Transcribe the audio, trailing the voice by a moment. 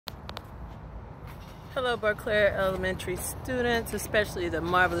Hello, Beauclair Elementary students, especially the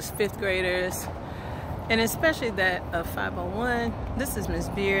marvelous 5th graders, and especially that of 501. This is Miss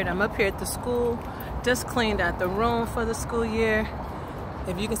Beard. I'm up here at the school, just cleaned out the room for the school year.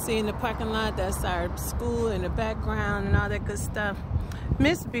 If you can see in the parking lot, that's our school in the background and all that good stuff.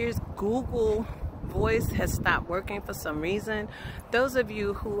 Miss Beard's Google Voice has stopped working for some reason. Those of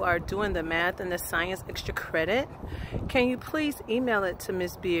you who are doing the math and the science extra credit, can you please email it to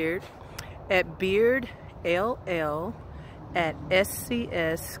Miss Beard at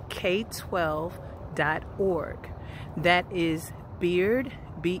beardll@scsk12.org. That is Beard,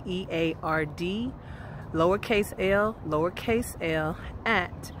 B-E-A-R-D, lowercase l, lowercase l,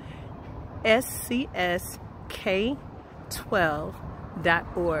 at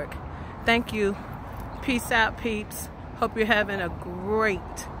scsk12.org. Thank you. Peace out, peeps. Hope you're having a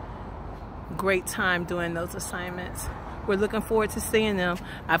great time doing those assignments. We're looking forward to seeing them.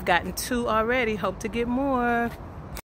 I've gotten 2 already. Hope to get more.